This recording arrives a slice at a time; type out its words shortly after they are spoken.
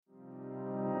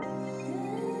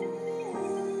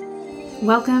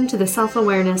Welcome to the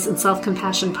Self-Awareness and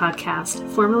Self-Compassion Podcast,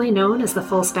 formerly known as the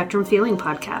Full Spectrum Feeling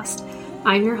Podcast.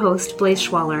 I'm your host, Blaise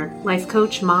Schwaller, life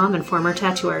coach, mom, and former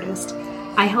tattoo artist.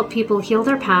 I help people heal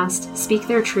their past, speak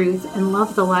their truth, and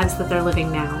love the lives that they're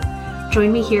living now.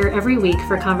 Join me here every week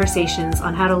for conversations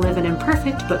on how to live an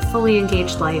imperfect but fully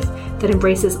engaged life that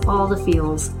embraces all the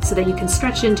feels so that you can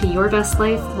stretch into your best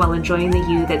life while enjoying the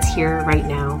you that's here right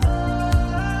now.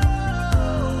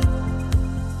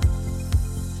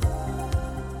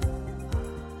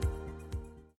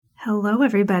 Hello,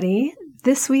 everybody.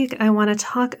 This week, I want to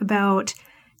talk about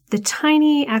the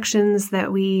tiny actions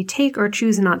that we take or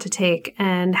choose not to take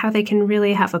and how they can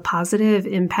really have a positive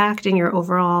impact in your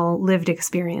overall lived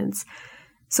experience.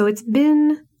 So it's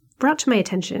been brought to my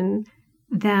attention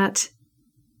that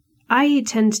I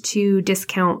tend to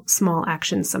discount small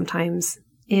actions sometimes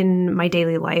in my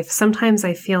daily life. Sometimes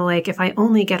I feel like if I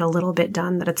only get a little bit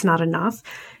done, that it's not enough.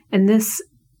 And this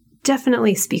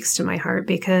definitely speaks to my heart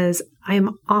because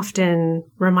I'm often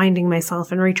reminding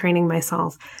myself and retraining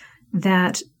myself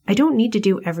that I don't need to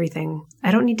do everything. I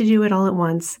don't need to do it all at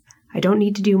once. I don't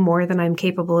need to do more than I'm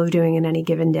capable of doing in any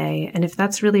given day. And if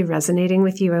that's really resonating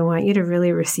with you, I want you to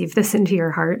really receive this into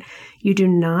your heart. You do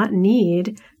not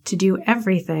need to do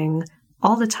everything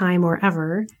all the time or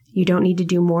ever. You don't need to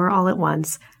do more all at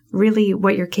once. Really,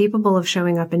 what you're capable of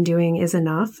showing up and doing is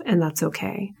enough, and that's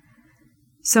okay.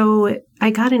 So I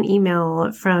got an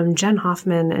email from Jen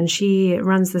Hoffman, and she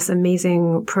runs this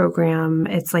amazing program.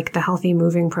 It's like the Healthy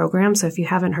Moving program. So if you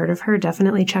haven't heard of her,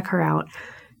 definitely check her out.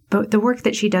 But the work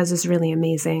that she does is really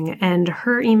amazing. And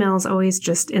her emails always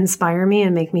just inspire me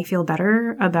and make me feel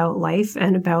better about life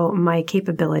and about my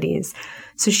capabilities.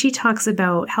 So she talks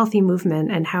about healthy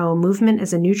movement and how movement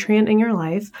is a nutrient in your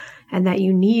life and that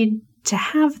you need to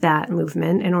have that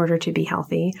movement in order to be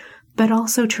healthy, but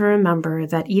also to remember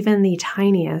that even the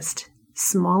tiniest,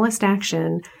 smallest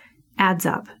action adds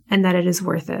up and that it is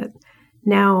worth it.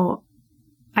 Now,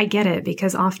 I get it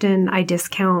because often I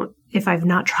discount if I've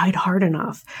not tried hard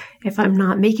enough, if I'm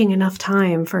not making enough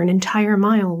time for an entire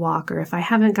mile walk, or if I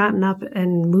haven't gotten up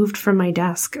and moved from my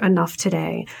desk enough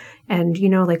today. And,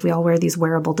 like we all wear these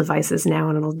wearable devices now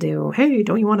and it'll do, hey,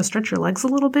 don't you want to stretch your legs a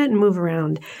little bit and move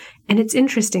around? And it's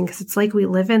interesting because it's like we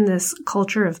live in this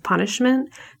culture of punishment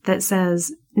that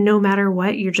says, no matter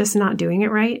what, you're just not doing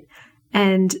it right.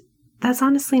 And that's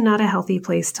honestly not a healthy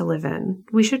place to live in.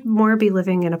 We should more be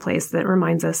living in a place that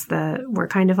reminds us that we're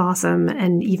kind of awesome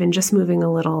and even just moving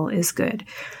a little is good.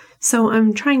 So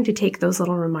I'm trying to take those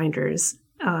little reminders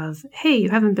of, hey, you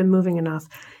haven't been moving enough,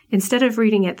 instead of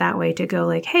reading it that way to go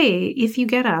like, hey, if you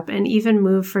get up and even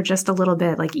move for just a little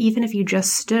bit, like even if you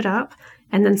just stood up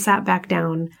and then sat back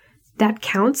down, that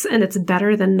counts and it's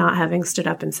better than not having stood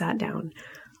up and sat down.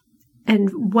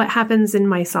 And what happens in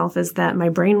myself is that my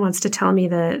brain wants to tell me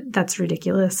that that's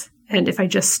ridiculous. And if I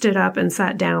just stood up and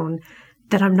sat down,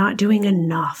 that I'm not doing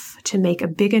enough to make a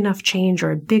big enough change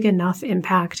or a big enough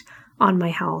impact on my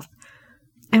health.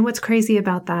 And what's crazy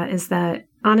about that is that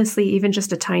honestly, even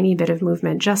just a tiny bit of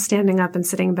movement, just standing up and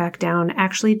sitting back down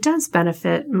actually does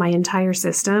benefit my entire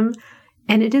system.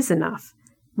 And it is enough.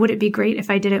 Would it be great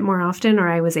if I did it more often or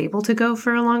I was able to go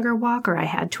for a longer walk or I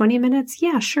had 20 minutes?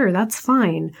 Yeah, sure, that's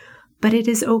fine. But it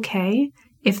is okay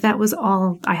if that was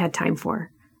all I had time for.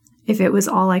 If it was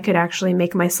all I could actually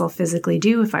make myself physically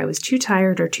do, if I was too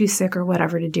tired or too sick or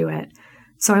whatever to do it.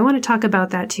 So I want to talk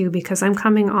about that too, because I'm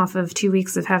coming off of 2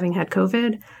 weeks of having had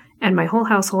COVID and my whole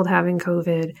household having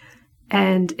COVID.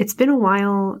 And it's been a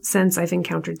while since I've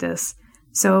encountered this.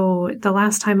 So the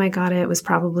last time I got it was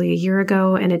probably a year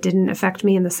ago and it didn't affect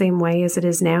me in the same way as it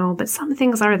is now. But some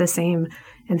things are the same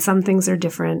and some things are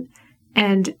different.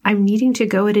 And I'm needing to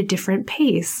go at a different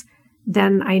pace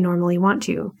than I normally want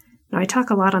to. Now, I talk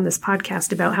a lot on this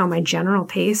podcast about how my general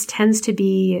pace tends to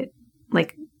be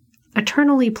like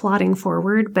eternally plodding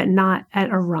forward, but not at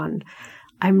a run.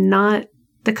 I'm not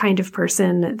the kind of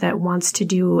person that wants to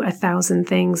do 1,000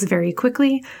 things very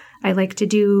quickly. I like to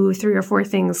do 3 or 4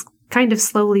 things kind of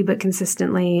slowly but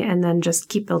consistently and then just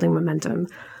keep building momentum.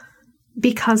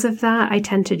 Because of that, I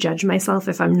tend to judge myself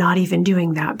if I'm not even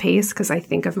doing that pace because I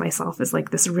think of myself as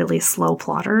like this really slow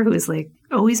plotter who is like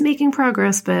always making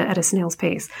progress, but at a snail's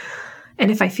pace. And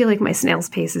if I feel like my snail's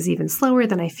pace is even slower,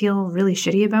 then I feel really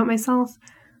shitty about myself.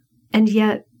 And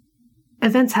yet,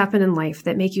 events happen in life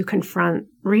that make you confront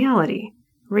reality.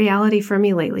 Reality for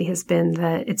me lately has been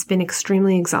that it's been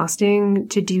extremely exhausting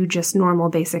to do just normal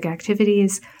basic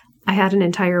activities. I had an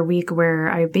entire week where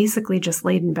I basically just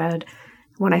laid in bed.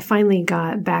 When I finally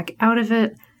got back out of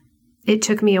it, It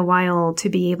took me a while to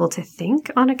be able to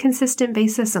think on a consistent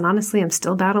basis. And honestly, I'm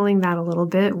still battling that a little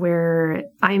bit, where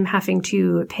I'm having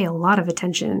to pay a lot of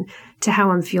attention to how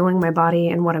I'm fueling my body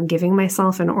and what I'm giving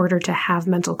myself in order to have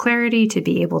mental clarity, to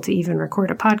be able to even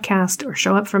record a podcast or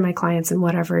show up for my clients and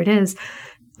whatever it is.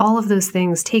 All of those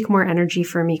things take more energy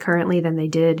for me currently than they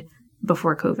did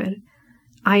before COVID.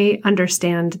 I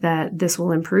understand that this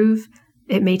will improve.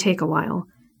 It may take a while.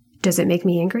 Does it make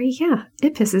me angry? Yeah,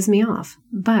 it pisses me off,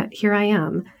 but here I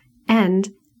am. And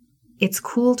it's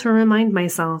cool to remind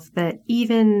myself that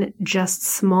even just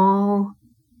small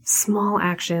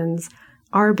actions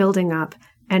are building up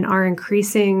and are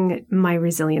increasing my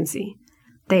resiliency.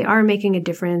 They are making a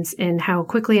difference in how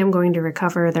quickly I'm going to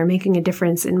recover. They're making a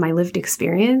difference in my lived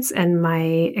experience and my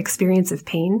experience of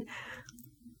pain.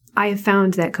 I have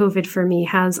found that COVID for me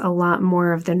has a lot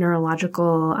more of the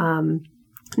neurological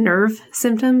nerve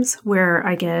symptoms, where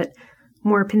I get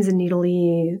more pins and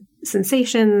needly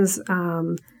sensations,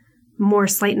 more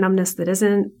slight numbness that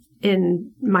isn't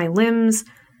in my limbs.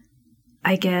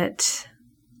 I get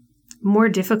more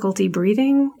difficulty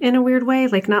breathing in a weird way,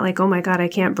 like not like, oh my God, I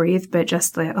can't breathe, but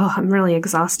just like, oh, I'm really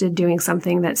exhausted doing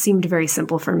something that seemed very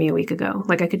simple for me a week ago.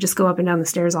 Like I could just go up and down the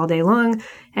stairs all day long,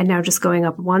 and now just going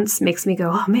up once makes me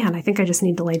go, oh man, I think I just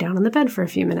need to lay down on the bed for a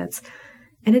few minutes.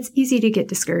 And it's easy to get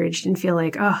discouraged and feel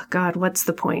like, oh God, what's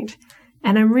the point?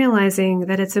 And I'm realizing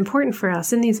that it's important for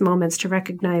us in these moments to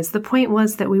recognize the point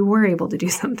was that we were able to do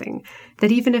something,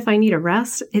 that even if I need a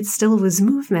rest, it still was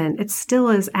movement. It still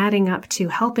is adding up to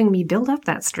helping me build up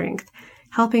that strength,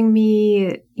 helping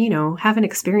me, have an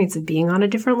experience of being on a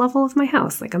different level of my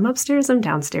house. Like I'm upstairs, I'm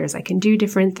downstairs, I can do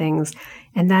different things,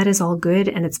 and that is all good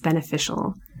and it's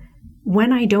beneficial.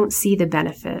 When I don't see the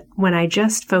benefit, when I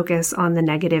just focus on the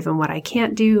negative and what I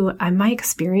can't do, my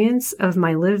experience of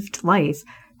my lived life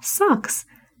sucks,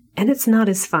 and it's not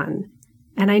as fun.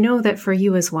 And I know that for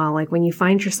you as well, like when you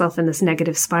find yourself in this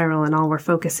negative spiral and all we're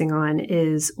focusing on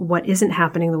is what isn't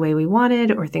happening the way we wanted,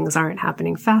 or things aren't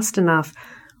happening fast enough,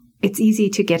 it's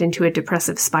easy to get into a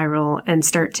depressive spiral and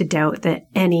start to doubt that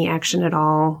any action at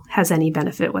all has any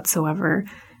benefit whatsoever.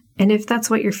 And if that's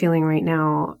what you're feeling right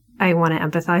now, I want to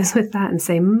empathize with that and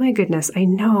say, my goodness, I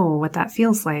know what that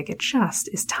feels like. It just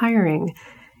is tiring.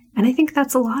 And I think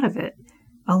that's a lot of it.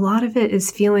 A lot of it is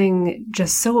feeling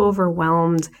just so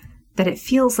overwhelmed that it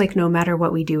feels like no matter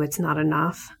what we do, it's not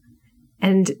enough.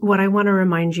 And what I want to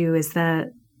remind you is that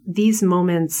these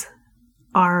moments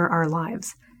are our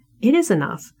lives. It is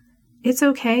enough. It's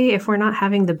okay if we're not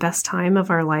having the best time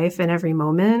of our life in every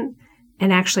moment.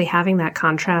 And actually having that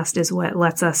contrast is what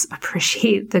lets us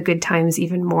appreciate the good times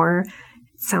even more.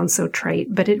 It sounds so trite,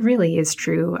 but it really is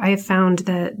true. I have found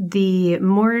that the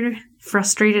more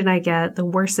frustrated I get, the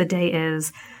worse a day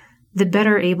is, the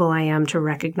better able I am to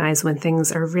recognize when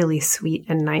things are really sweet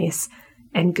and nice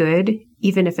and good,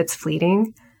 even if it's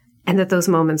fleeting, and that those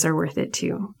moments are worth it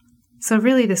too. So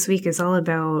really this week is all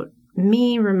about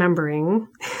me remembering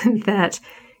that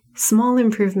small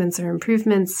improvements are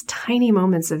improvements, tiny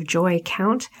moments of joy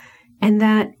count, and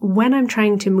that when I'm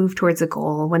trying to move towards a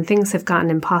goal, when things have gotten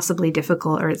impossibly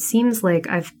difficult, or it seems like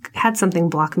I've had something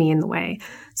block me in the way.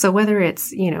 So whether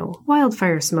it's,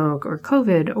 wildfire smoke or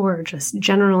COVID, or just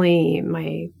generally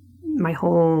my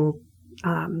whole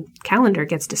calendar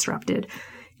gets disrupted,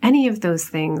 any of those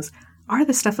things are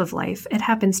the stuff of life. It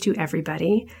happens to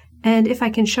everybody. And if I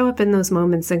can show up in those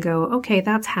moments and go, okay,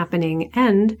 that's happening,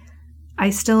 and I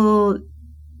still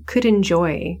could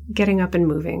enjoy getting up and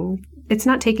moving. It's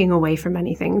not taking away from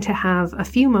anything to have a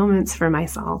few moments for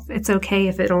myself. It's okay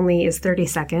if it only is 30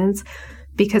 seconds,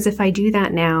 because if I do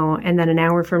that now, and then an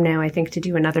hour from now, I think to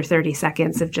do another 30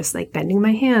 seconds of just like bending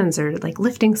my hands or like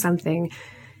lifting something,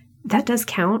 that does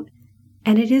count.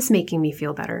 And it is making me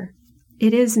feel better.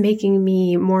 It is making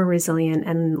me more resilient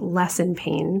and less in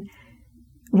pain.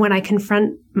 When I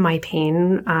confront my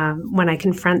pain, when I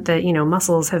confront that,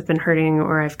 muscles have been hurting,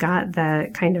 or I've got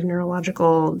that kind of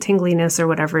neurological tingliness or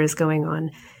whatever is going on,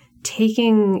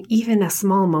 taking even a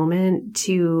small moment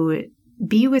to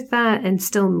be with that and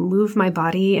still move my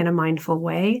body in a mindful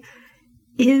way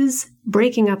is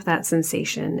breaking up that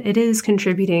sensation. It is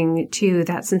contributing to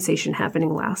that sensation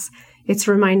happening less. It's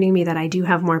reminding me that I do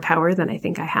have more power than I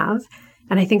think I have.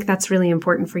 And I think that's really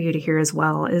important for you to hear as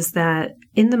well, is that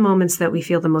in the moments that we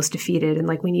feel the most defeated and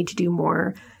like we need to do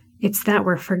more, it's that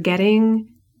we're forgetting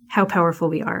how powerful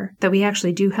we are, that we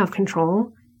actually do have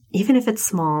control, even if it's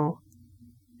small.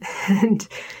 And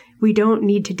we don't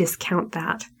need to discount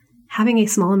that. Having a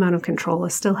small amount of control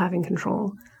is still having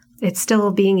control. It's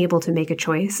still being able to make a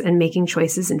choice, and making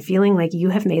choices and feeling like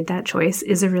you have made that choice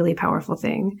is a really powerful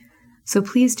thing. So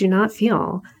please do not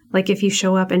feel like if you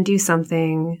show up and do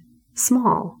something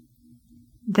small,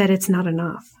 that it's not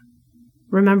enough.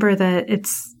 Remember that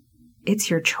it's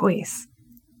your choice.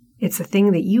 It's a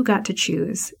thing that you got to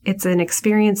choose. It's an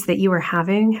experience that you are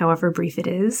having, however brief it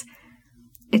is.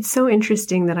 It's so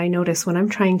interesting that I notice when I'm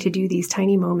trying to do these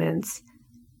tiny moments,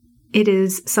 it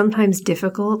is sometimes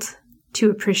difficult to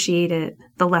appreciate it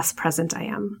the less present I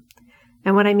am.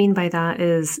 And what I mean by that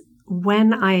is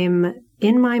when I'm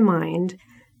in my mind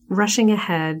rushing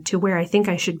ahead to where I think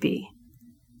I should be.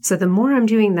 So the more I'm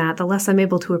doing that, the less I'm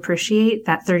able to appreciate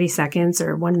that 30 seconds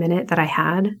or 1 minute that I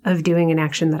had of doing an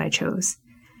action that I chose.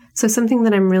 So something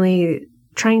that I'm really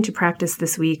trying to practice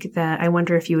this week that I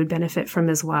wonder if you would benefit from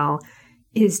as well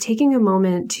is taking a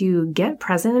moment to get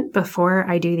present before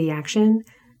I do the action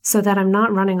so that I'm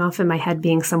not running off in my head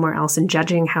being somewhere else and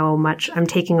judging how much I'm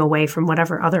taking away from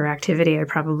whatever other activity I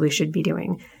probably should be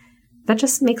doing. That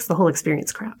just makes the whole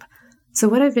experience crap. So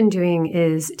what I've been doing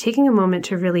is taking a moment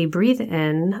to really breathe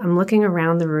in. I'm looking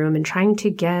around the room and trying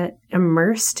to get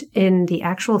immersed in the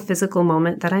actual physical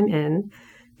moment that I'm in,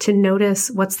 to notice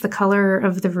what's the color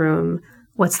of the room,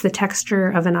 what's the texture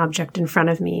of an object in front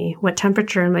of me, what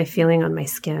temperature am I feeling on my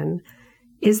skin?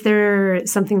 Is there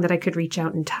something that I could reach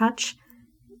out and touch?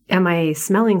 Am I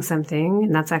smelling something?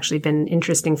 And that's actually been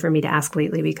interesting for me to ask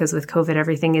lately because with COVID,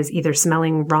 everything is either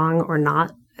smelling wrong or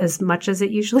not as much as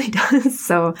it usually does.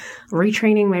 So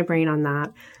retraining my brain on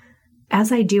that.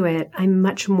 As I do it, I'm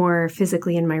much more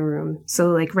physically in my room. So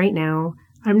like right now,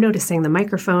 I'm noticing the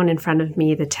microphone in front of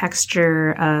me, the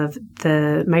texture of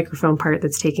the microphone part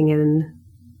that's taking in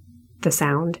the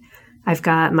sound. I've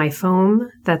got my foam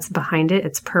that's behind it.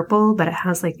 It's purple, but it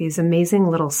has like these amazing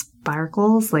little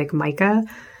sparkles like mica.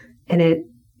 And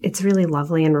it's really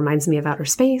lovely and reminds me of outer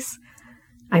space.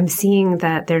 I'm seeing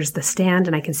that there's the stand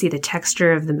and I can see the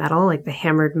texture of the metal, like the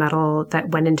hammered metal that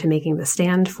went into making the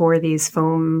stand for these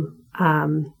foam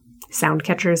sound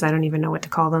catchers. I don't even know what to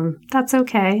call them. That's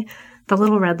okay. The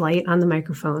little red light on the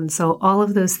microphone. So all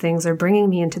of those things are bringing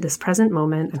me into this present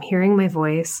moment. I'm hearing my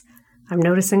voice. I'm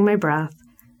noticing my breath.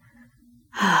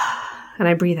 And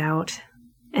I breathe out.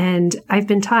 And I've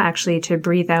been taught actually to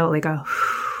breathe out like a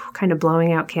kind of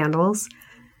blowing out candles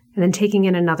and then taking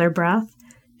in another breath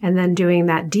and then doing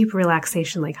that deep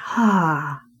relaxation like,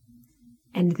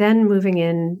 and then moving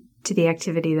in to the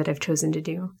activity that I've chosen to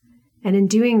do. And in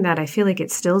doing that, I feel like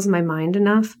it stills my mind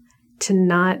enough to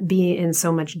not be in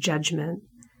so much judgment.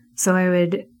 So I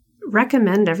would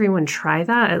recommend everyone try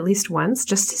that at least once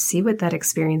just to see what that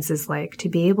experience is like, to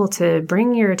be able to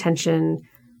bring your attention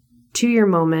to your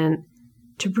moment,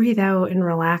 to breathe out and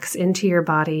relax into your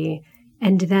body,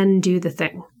 and then do the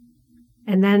thing.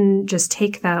 And then just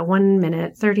take that 1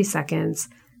 minute, 30 seconds,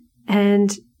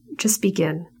 and just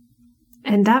begin.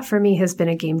 And that for me has been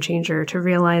a game changer to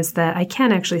realize that I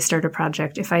can actually start a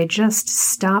project if I just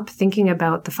stop thinking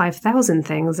about the 5,000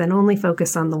 things and only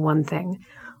focus on the one thing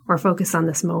or focus on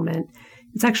this moment.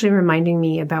 It's actually reminding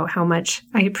me about how much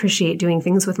I appreciate doing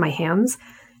things with my hands,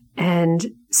 and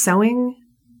sewing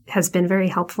has been very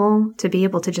helpful to be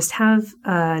able to just have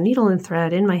a needle and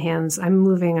thread in my hands. I'm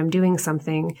moving, I'm doing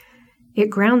something. It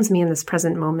grounds me in this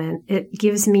present moment. It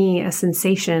gives me a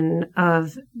sensation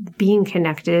of being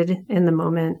connected in the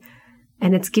moment.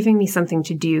 And it's giving me something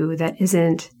to do that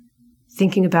isn't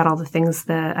thinking about all the things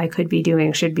that I could be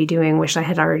doing, should be doing, wish I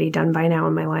had already done by now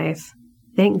in my life.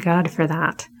 Thank God for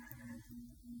that.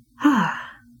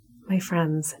 My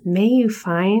friends, may you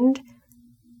find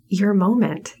your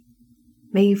moment.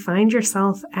 May you find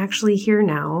yourself actually here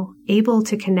now, able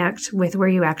to connect with where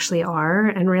you actually are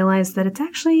and realize that it's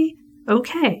actually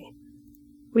okay.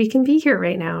 We can be here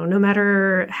right now, no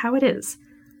matter how it is.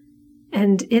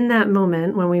 And in that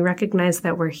moment, when we recognize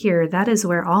that we're here, that is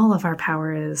where all of our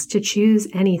power is, to choose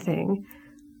anything.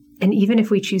 And even if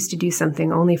we choose to do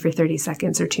something only for 30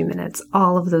 seconds or 2 minutes,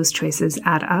 all of those choices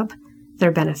add up,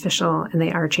 they're beneficial, and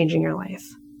they are changing your life.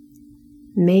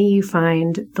 May you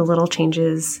find the little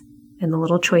changes and the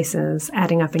little choices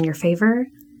adding up in your favor,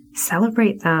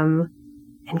 celebrate them,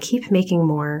 and keep making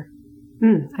more.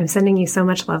 I'm sending you so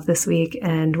much love this week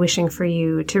and wishing for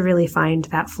you to really find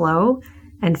that flow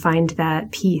and find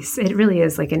that peace. It really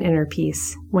is like an inner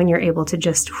peace when you're able to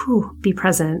just be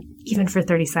present, even for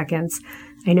 30 seconds.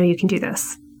 I know you can do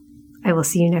this. I will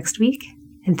see you next week,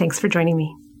 and thanks for joining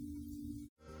me.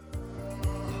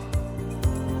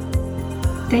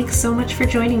 Thanks so much for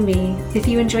joining me. If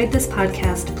you enjoyed this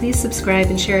podcast, please subscribe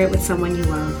and share it with someone you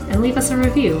love, and leave us a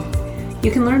review. You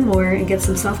can learn more and get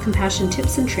some self-compassion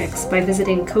tips and tricks by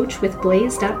visiting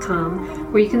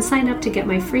coachwithblaze.com, where you can sign up to get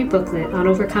my free booklet on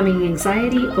overcoming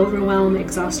anxiety, overwhelm,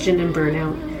 exhaustion, and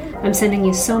burnout. I'm sending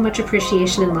you so much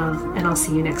appreciation and love, and I'll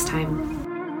see you next time.